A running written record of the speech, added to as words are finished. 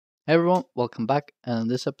Hey everyone, welcome back. And in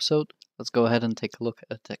this episode, let's go ahead and take a look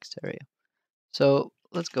at Textarea. So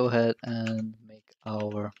let's go ahead and make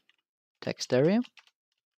our Textarea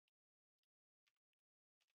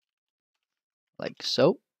like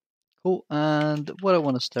so. Cool. And what I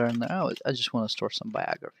want to store in there now is I just want to store some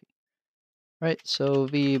biography. Right. So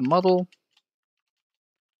the model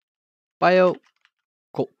bio.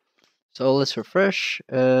 Cool. So let's refresh.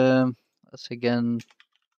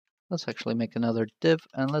 Let's actually make another div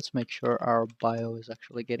and let's make sure our bio is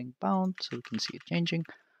actually getting bound so we can see it changing.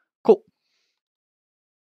 Cool.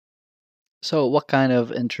 So what kind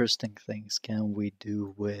of interesting things can we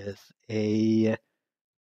do with a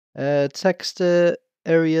text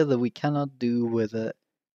area that we cannot do with a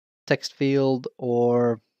text field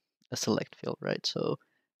or a select field, right? So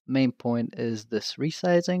main point is this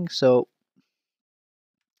resizing. So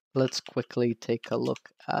let's quickly take a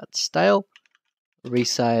look at style,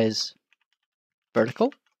 resize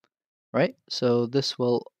vertical, right? So this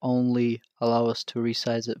will only allow us to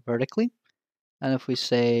resize it vertically. And if we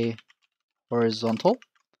say horizontal,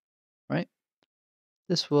 right,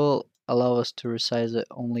 this will allow us to resize it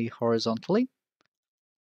only horizontally.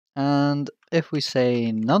 And if we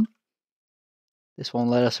say none, this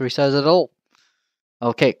won't let us resize it at all.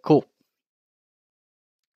 Okay, cool.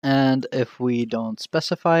 And if we don't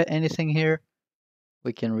specify anything here,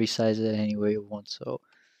 we can resize it any way we want. So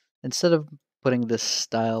instead of putting this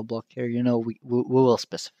style block here, we will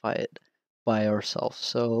specify it by ourselves.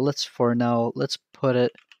 So let's put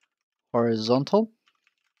it horizontal.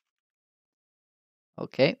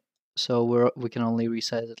 Okay, so we can only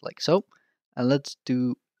resize it like so. And let's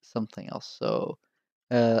do something else. So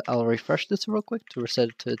I'll refresh this real quick to reset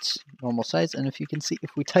it to its normal size. And if you can see, if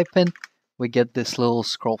we type in, we get this little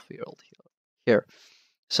scroll field here.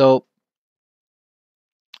 So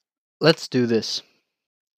let's do this.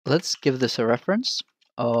 Let's give this a reference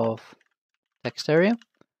of Textarea.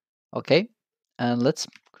 Okay, and let's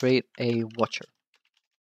create a watcher.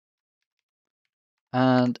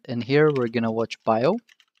 And in here, we're gonna watch bio.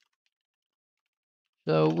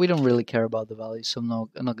 So we don't really care about the values, so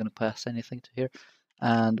I'm not gonna pass anything to here.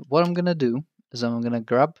 And what I'm gonna do is I'm gonna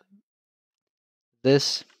grab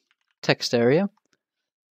this Textarea,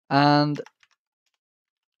 and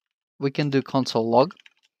we can do console log.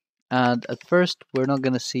 And at first, we're not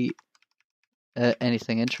gonna see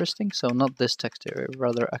anything interesting. So not this Textarea,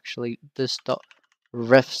 rather actually this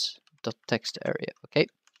refs.textarea. Okay.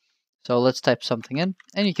 So let's type something in,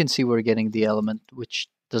 and you can see we're getting the element, which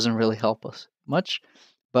doesn't really help us much.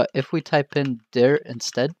 But if we type in dir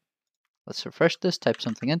instead, let's refresh this, type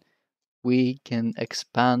something in, we can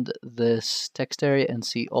expand this text area and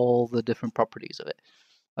see all the different properties of it.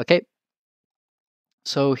 Okay,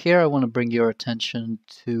 so here I want to bring your attention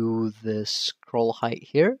to this scroll height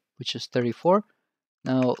here, which is 34.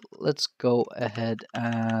 Now let's go ahead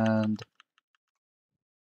and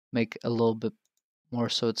make a little bit more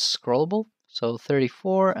so it's scrollable. So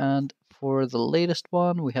 34, and for the latest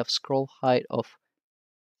one, we have scroll height of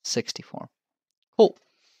 64. Cool.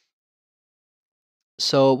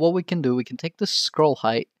 So what we can do, we can take this scroll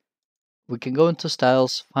height, we can go into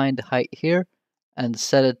styles, find the height here, and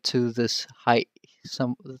set it to this height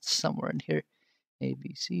somewhere in here. A,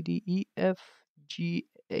 B, C, D, E, F, G,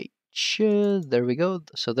 H. There we go.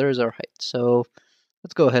 So there's our height. So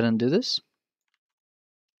let's go ahead and do this.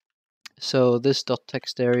 So this dot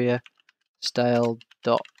text area style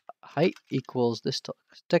dot height equals this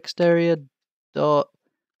text area dot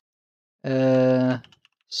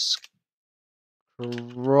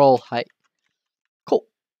scroll height. Cool.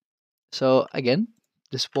 So again,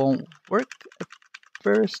 this won't work at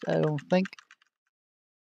first, I don't think.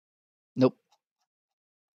 Nope.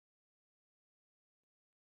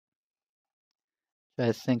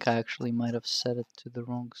 I think I actually might have set it to the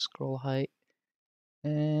wrong scroll height.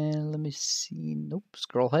 And let me see. Nope,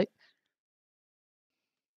 scroll height.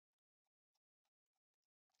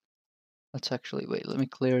 Let's actually wait. Let me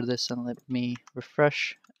clear this and let me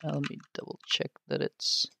refresh. Let me double check that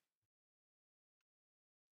it's.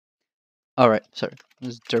 Alright, sorry. I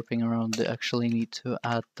was derping around. They actually need to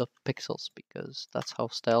add the pixels because that's how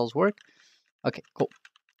styles work. Okay, cool.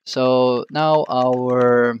 So now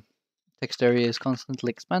our text area is constantly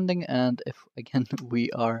expanding, and if again we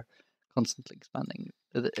are constantly expanding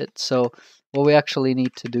it. So what we actually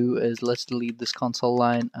need to do is let's delete this console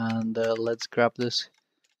line and let's grab this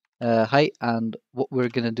height, and what we're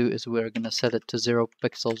gonna do is we're gonna set it to 0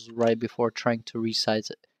 pixels right before trying to resize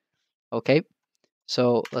it. Okay,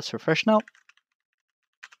 so let's refresh now.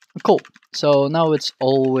 Cool. So now it's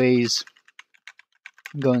always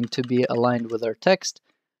going to be aligned with our text.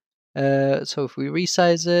 So if we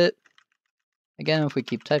resize it, Again, if we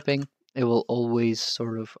keep typing, it will always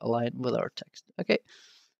sort of align with our text. Okay,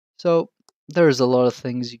 so there's a lot of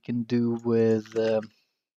things you can do with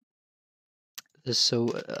this. So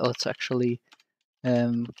let's actually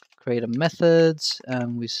create a methods,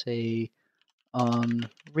 and we say on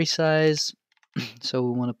resize. So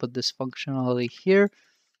we want to put this functionality here,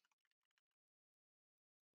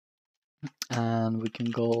 and we can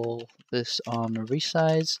go this on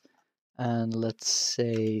resize, and let's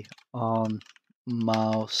say on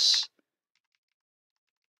mouse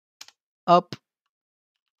up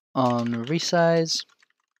on resize.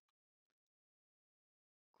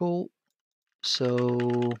 Cool.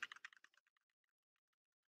 So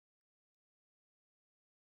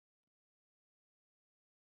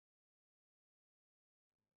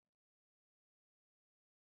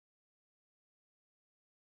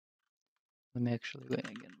let me actually wait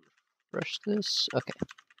again, refresh this. Okay, so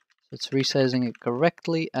it's resizing it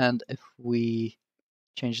correctly, and if we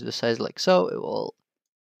change the size like so, it will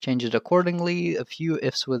change it accordingly. A few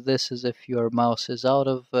ifs with this is if your mouse is out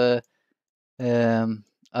of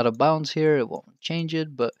bounds here, it won't change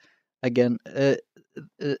it. But again,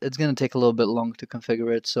 it's going to take a little bit long to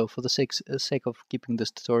configure it. So for the sake of keeping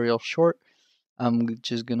this tutorial short, I'm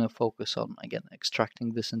just going to focus on, again,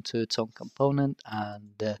 extracting this into its own component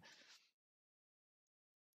and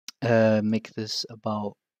make this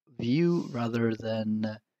about view rather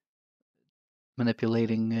than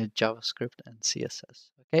manipulating JavaScript and CSS.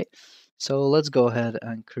 Okay, so let's go ahead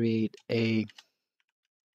and create a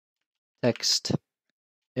text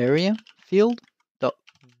area field dot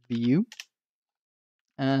view,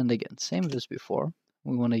 and again, same as before,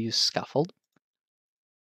 we want to use scaffold.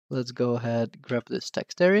 Let's go ahead, grab this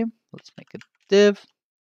text area, let's make a div.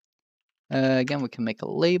 Again, we can make a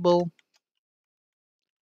label.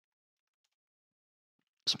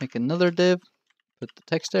 Let's make another div, put the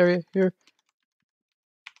text area here.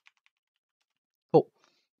 Cool.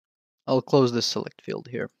 I'll close this select field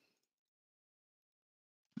here.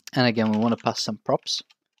 And again, we want to pass some props.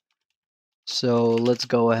 So let's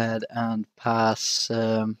go ahead and pass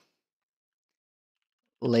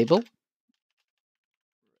label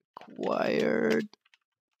required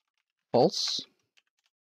false,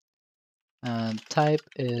 and type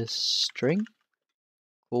is string.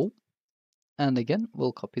 Cool. And again,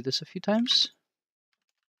 we'll copy this a few times.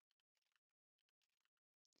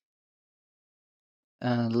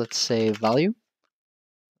 And let's say value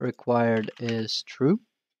required is true,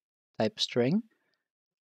 type string.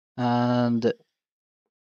 And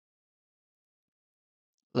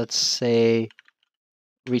let's say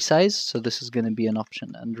resize, so this is going to be an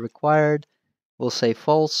option, and required we'll say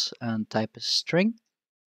false and type is string.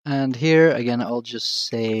 And here again, I'll just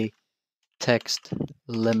say text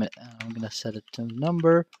limit, and I'm going to set it to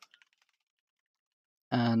number,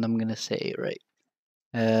 and I'm going to say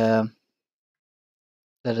that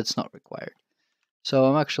it's not required. So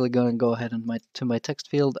I'm actually going to go ahead and to my text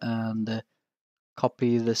field and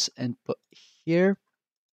copy this input here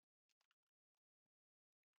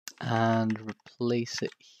and replace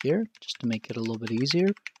it here just to make it a little bit easier.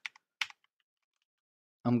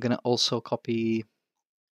 I'm going to also copy,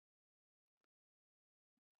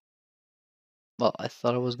 well, I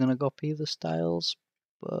thought I was going to copy the styles,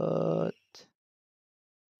 but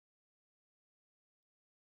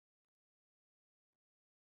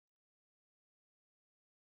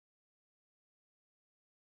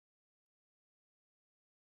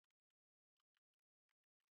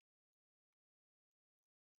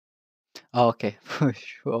oh, okay.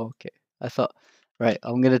 Okay. I thought, right,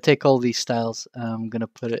 I'm going to take all these styles, I'm going to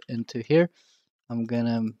put it into here. I'm going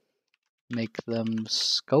to make them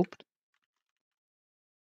scoped.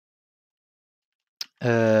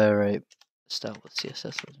 Right, style with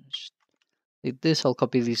CSS. Just like this, I'll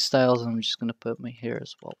copy these styles, and I'm just going to put them here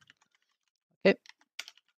as well. Okay.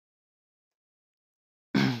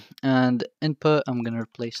 And input, I'm going to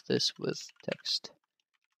replace this with text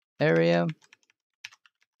area,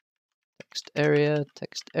 text area,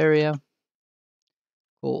 text area.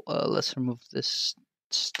 Cool. Let's remove this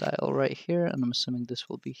style right here, and I'm assuming this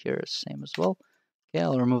will be here same as well. Okay,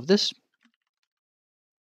 I'll remove this.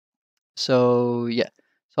 So yeah,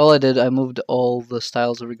 so all I did, I moved all the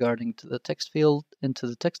styles regarding to the text field into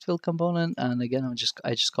the text field component, and again, I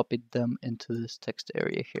just copied them into this text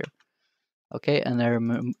area here. Okay, and I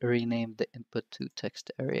renamed the input to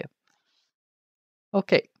text area.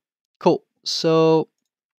 Okay, cool. So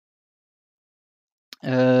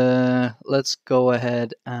let's go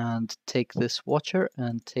ahead and take this watcher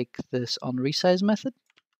and take this on resize method.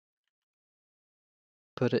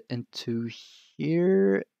 Put it into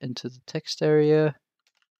here, into the text area,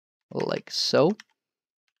 like so.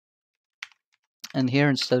 And here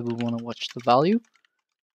instead we want to watch the value.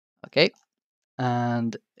 Okay,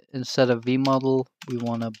 and instead of vModel we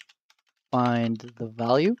want to bind the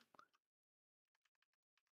value,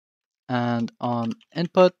 and on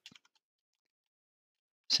input,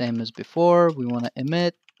 same as before, we want to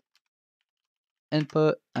emit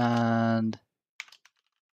input and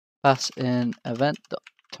pass in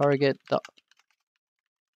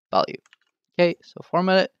event.target.value. Okay, so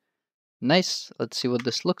format it. Nice. Let's see what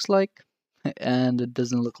this looks like. And it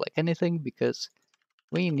doesn't look like anything because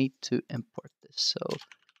we need to import this. So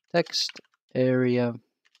text area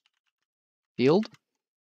field.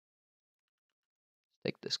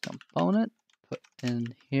 Take this component, put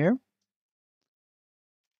in here,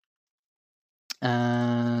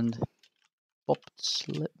 and oops,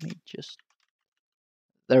 let me just,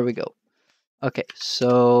 there we go. Okay,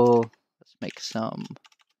 so let's make some,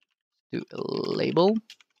 do a label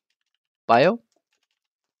bio,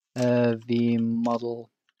 vModel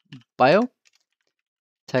bio,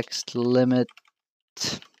 text limit,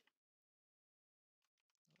 let's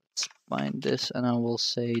find this, and I will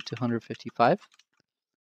say 255.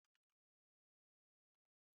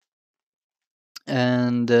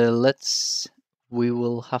 And we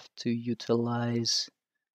will have to utilize,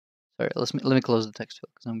 sorry, let me close the text field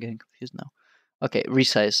because I'm getting confused now. Okay,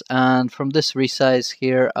 resize, and from this resize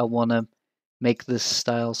here, I want to make this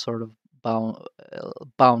style sort of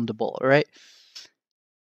boundable, right?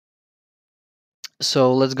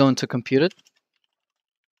 So let's go into compute it,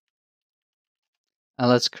 and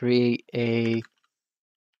let's create a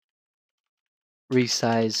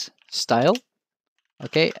resize style.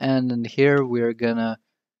 Okay, and in here we're gonna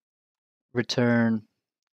return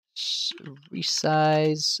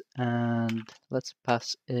resize, and let's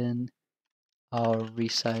pass in our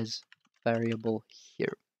resize variable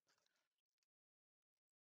here.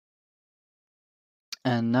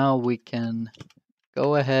 And now we can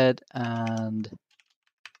go ahead and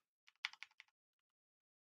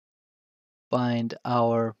bind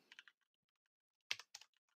our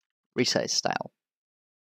resize style.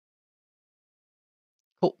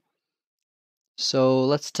 Cool. So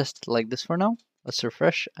let's test it like this for now. Let's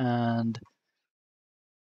refresh, and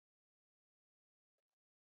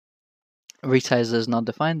resize is not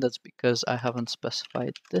defined. That's because I haven't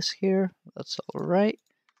specified this here. That's all right.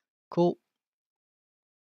 Cool.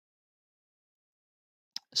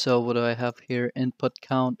 So what do I have here? Input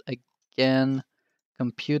count again,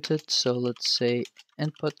 computed. So let's say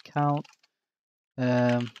input count,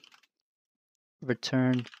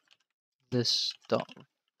 return this dot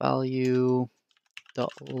value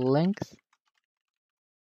dot length.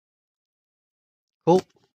 Cool.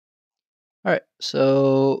 All right,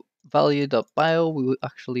 so value.bio, we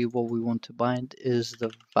actually, what we want to bind is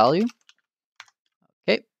the value.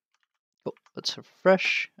 Okay, cool. Let's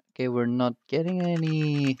refresh. Okay, we're not getting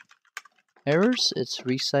any errors. It's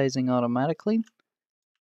resizing automatically.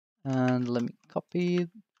 And let me copy.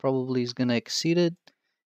 Probably is gonna exceed it.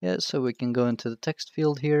 Yeah, so we can go into the text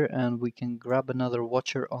field here, and we can grab another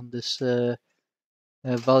watcher on this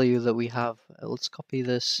value that we have. Let's copy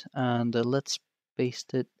this, and let's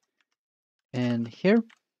paste it in here.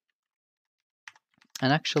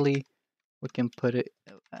 And actually, we can put it,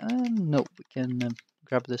 no, we can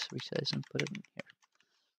grab this resize and put it in here.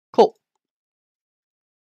 Cool.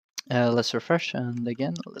 Let's refresh, and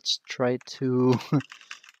again, let's try to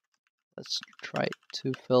let's try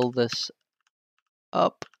to fill this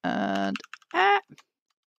up, and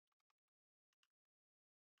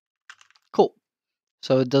cool.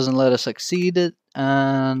 So it doesn't let us exceed it,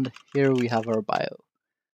 and here we have our bio.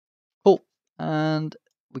 Cool. And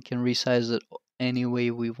we can resize it any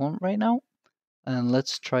way we want right now. And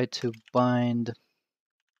let's try to bind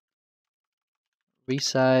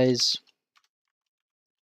resize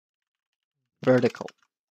vertical.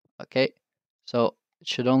 Okay, so it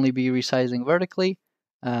should only be resizing vertically,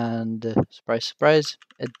 and surprise, surprise,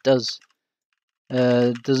 it does.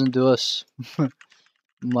 It doesn't do us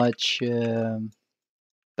much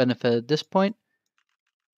benefit at this point.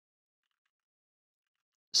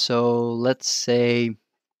 So let's say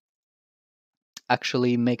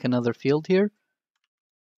actually make another field here,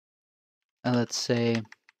 and let's say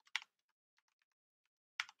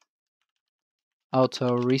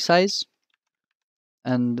auto resize,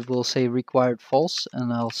 and we'll say required false,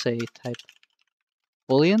 and I'll say type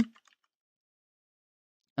boolean,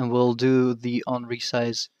 and we'll do the on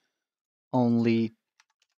resize only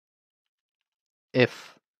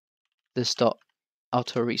if this dot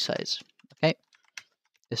auto resize, okay,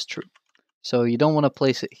 is true. So you don't want to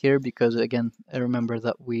place it here because, again, remember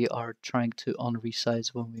that we are trying to on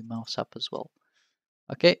resize when we mouse up as well.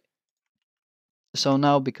 Okay, So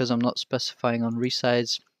now, because I'm not specifying on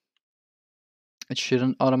resize, it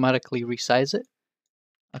shouldn't automatically resize it.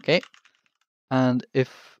 Okay. And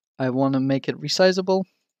if I want to make it resizable,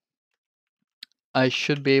 I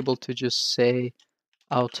should be able to just say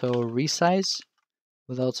auto resize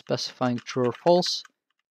without specifying true or false.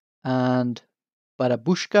 And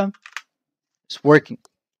barabushka, it's working.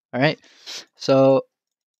 All right. So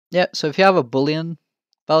yeah, so if you have a Boolean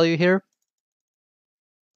value here,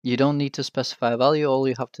 you don't need to specify a value. All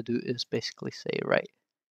you have to do is basically say, right,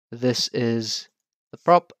 this is the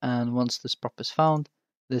prop, and once this prop is found,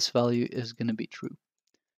 this value is going to be true.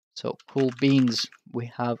 So cool beans,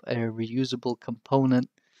 we have a reusable component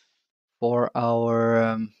for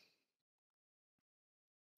our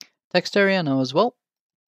text area now as well.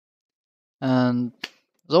 And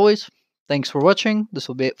as always, thanks for watching. This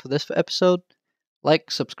will be it for this episode. Like,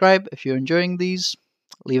 subscribe if you're enjoying these.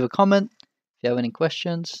 Leave a comment if you have any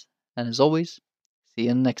questions. And as always, see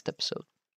you in the next episode.